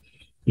පුළුවන්.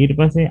 ඊට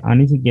පස්සේ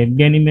අනිසි ගැබ්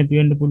ගැනීම ඇති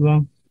වෙන්න පුළුවන්.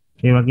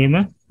 ඒ වගේම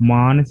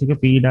මානසික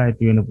පීඩා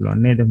ඇති වෙන්න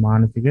පුළුවන්. නේද?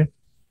 මානසික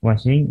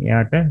වශයෙන්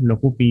එයාට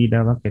ලොකු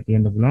පීඩාවක් ඇති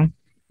වෙන්න පුළුවන්.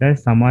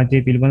 ඊට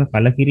සමාජයේ පිළිබඳ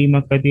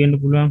කලකිරීමක් ඇති වෙන්න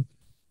පුළුවන්.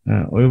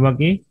 ඔය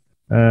වගේ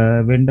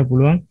වෙන්න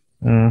පුළුවන්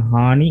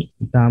හානි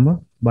ඊටාම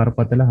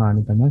බරපතල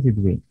හානි තමයි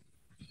සිදු වෙන්නේ.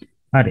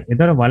 හරි.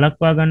 ඒතර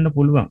වළක්වා ගන්න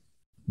පුළුවන්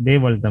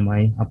දේවල්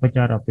තමයි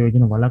අපචාර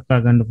අපයෝජන වළක්වා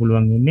ගන්න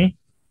පුළුවන් ඉන්නේ.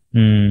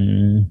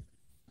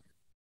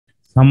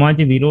 සමාජ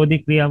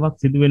විරෝධී ක්‍රියාවක්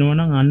සිදු වෙනවා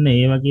නම් අන්න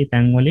ඒ වගේ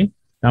තැන්වලින්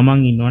තමන්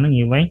ඉන්නවා නම්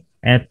ඒවයි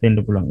ඈත් වෙන්න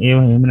පුළුවන්.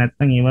 ඒවා එහෙම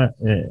නැත්නම් ඒවා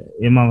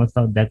එම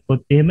අවස්ථාව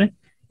දැක්කොත් එහෙම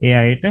ඒ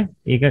අයට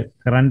ඒක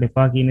කරන්න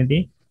එපා කියන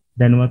දේ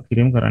දැනුවත්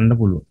කිරීම කරන්න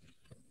පුළුවන්.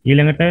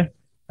 ඊළඟට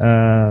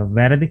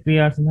වැරදි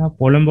ක්‍රියා සඳහා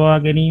පොළඹවා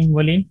ගැනීම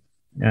වලින්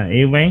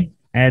ඒවයින්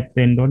ඈත්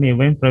වෙන්න ඕනේ.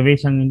 ඒවයින්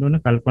ප්‍රවේශම් වෙන්න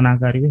ඕනේ.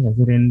 කල්පනාකාරීව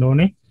හැසිරෙන්න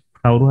ඕනේ.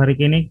 කවුරු හරි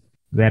කෙනෙක්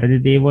වැරදි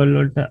දේවල්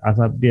වලට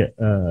අසභ්‍ය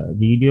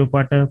වීඩියෝ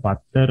පට,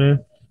 පත්තර,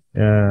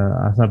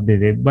 අසභ්‍ය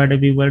වෙබ්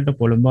අඩවි වලට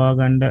පොළඹවා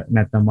ගන්න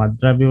නැත්නම්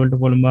මත්ද්‍රව්‍ය වලට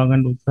පොළඹවා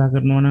ගන්න උත්සාහ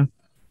කරනවා නම්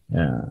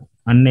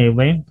අන්න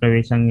ඒවයින්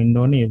ප්‍රවේශම් වෙන්න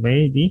ඕනේ.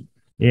 ඒවයිදී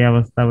ඒ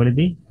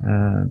අවස්ථාවලදී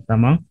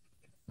තමන්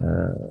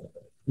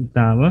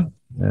ඊටාම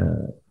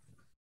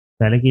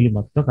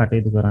සැලකිලිමත්ව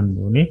කටයුතු කරන්න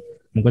ඕනේ.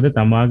 මොකද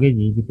තමාගේ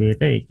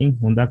ජීවිතේට එකකින්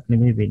හොඳක්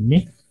නෙමෙයි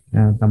වෙන්නේ.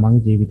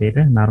 තමන්ගේ ජීවිතේට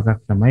නරකක්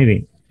තමයි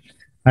වෙන්නේ.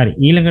 හරි.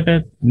 ඊළඟට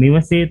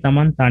නිවසේ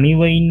තමන්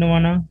තනිව ඉන්නවා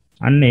නම්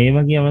අන්න ඒ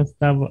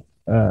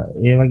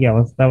වගේ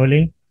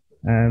අවස්ථාවලින්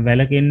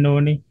වැළකෙන්න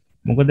ඕනේ.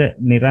 මොකද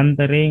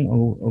නිරන්තරයෙන්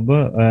ඔබ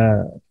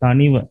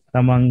තනිව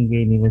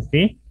තමන්ගේ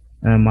නිවසේ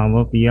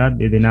මව පියා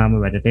දෙදෙනාම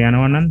වැඩට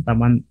යනවා නම්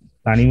තමන්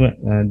තනිව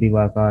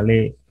දිවා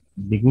කාලේ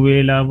දිගු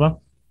වේලාවක්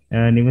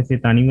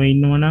නිවසේ තනිව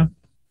ඉන්නවා නම්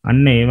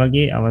අන්න ඒ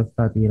වගේ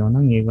අවස්ථා තියෙනවා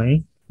නම් ඒවයි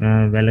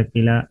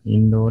වැළකීලා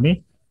ඉන්න ඕනේ.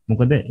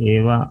 මොකද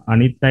ඒවා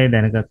අනිත් අය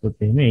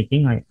දැනගත්තොත් එහෙම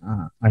ඒකෙන්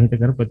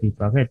අහිතකර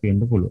ප්‍රතිපාක ඇති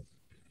වෙන්න පුළුවන්.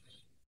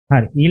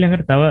 හරි.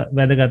 ඊළඟට තව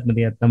වැදගත්ම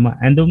දෙයක් තමයි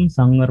ඇඳුම්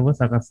සංවරව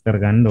සකස්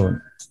කරගන්න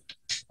ඕනේ.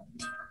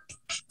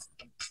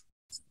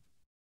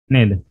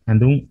 නේද?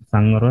 ඇඳුම්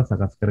සංවරව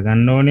සකස්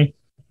කරගන්න ඕනේ.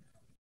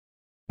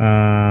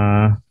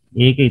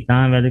 ඒක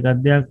ඉතාම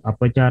වැදගත් දෙයක්.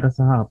 අපචාර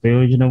සහ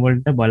අපයෝජන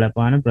වලට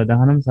බලපාන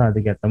ප්‍රධානම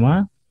සාධකයක් තමයි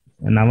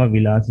නව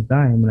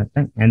විලාසිතා එහෙම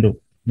නැත්නම් ඇඳුම්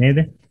නේද?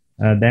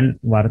 දැන්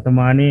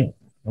වර්තමානයේ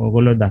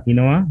ඕගොල්ලෝ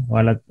දකිනවා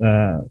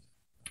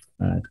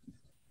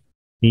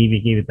ටීවී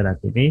එකේ විතරක්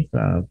නෙවෙයි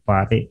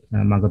පාටේ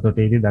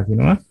මගතොටේදී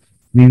දකිනවා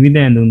විවිධ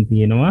ඇඳුම්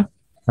තියෙනවා.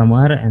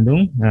 සමහර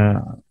ඇඳුම්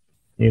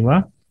ඒවා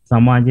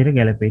සමාජයට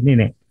ගැලපෙන්නේ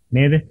නැහැ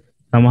නේද?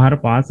 සමහර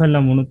පාසල්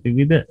ළමුණුත්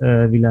විවිධ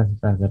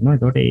විලාසිතා කරනවා.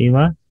 ඒකට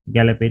ඒවා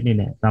ගැලපෙන්නේ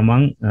නැහැ.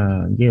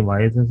 තමන්ගේ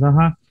වයස සහ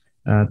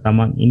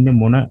තමන් ඉන්නේ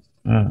මොන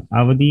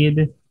අවධියේද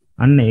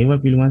අන්න ඒව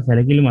පිළිබඳ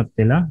සැලකිලිමත්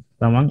වෙලා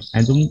තමන්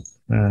ඇඳුම්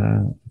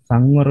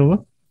සංවරව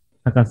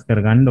සකස්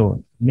කරගන්න ඕන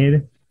නේද?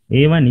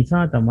 ඒවා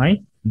නිසා තමයි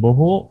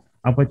බොහෝ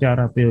අපචාර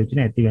අපයෝජන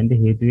ඇතිවෙන්න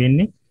හේතු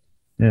වෙන්නේ.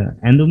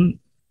 ඇඳුම්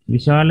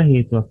විශාල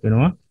හේතුවක්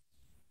වෙනවා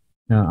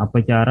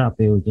අපචාර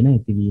අපයෝජන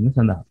ඇතිවීම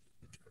සඳහා.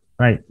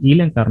 right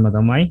ඊළඟ කාරණා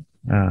තමයි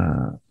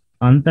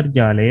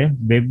අන්තර්ජාලය,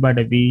 වෙබ්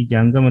අඩවි,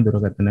 ජංගම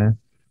දුරකථන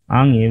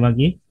ඒ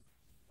වගේ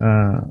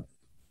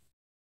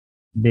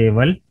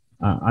දේවල්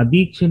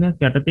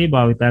අධීක්ෂණයක් යටතේ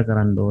භාවිතා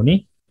කරන්න ඕනේ.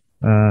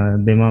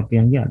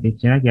 දෙමාපියන්ගේ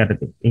අධීක්ෂණයක්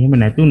යටතේ. එහෙම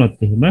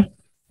නැතුනොත් එහෙම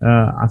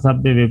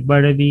අසභ්‍ය වෙබ්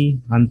අඩවි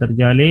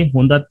අන්තර්ජාලයේ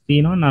හොඳක්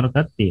තියෙනවා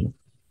නරකක් තියෙනවා.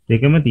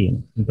 දෙකම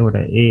තියෙනවා. එතකොට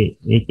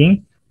ඒකෙන්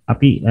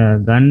අපි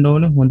ගන්න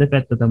ඕනේ හොඳ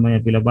පැත්ත තමයි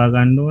අපි ලබා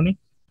ගන්න ඕනේ.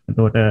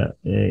 එතකොට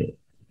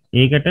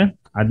ඒකට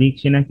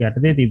අධීක්ෂණයක්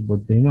යටතේ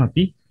තිබ්බොත් එහෙම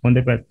අපි හොඳ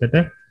පැත්තට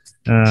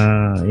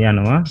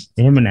යනවා.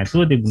 එහෙම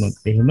නැතුව තිබුණොත්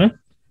එහෙම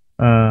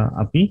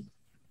අපි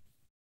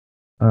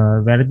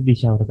වැරදි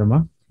දිශාවට තමයි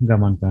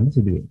ගමන් කරන්න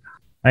සිදු වෙන්නේ.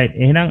 right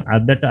එහෙනම්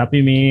අදට අපි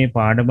මේ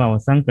පාඩම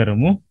අවසන්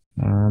කරමු.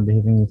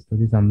 දෙහිමින්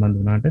ස්තුති සම්බන්ධ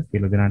වුණාට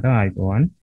සියලු දෙනාට ආයුබෝවන්.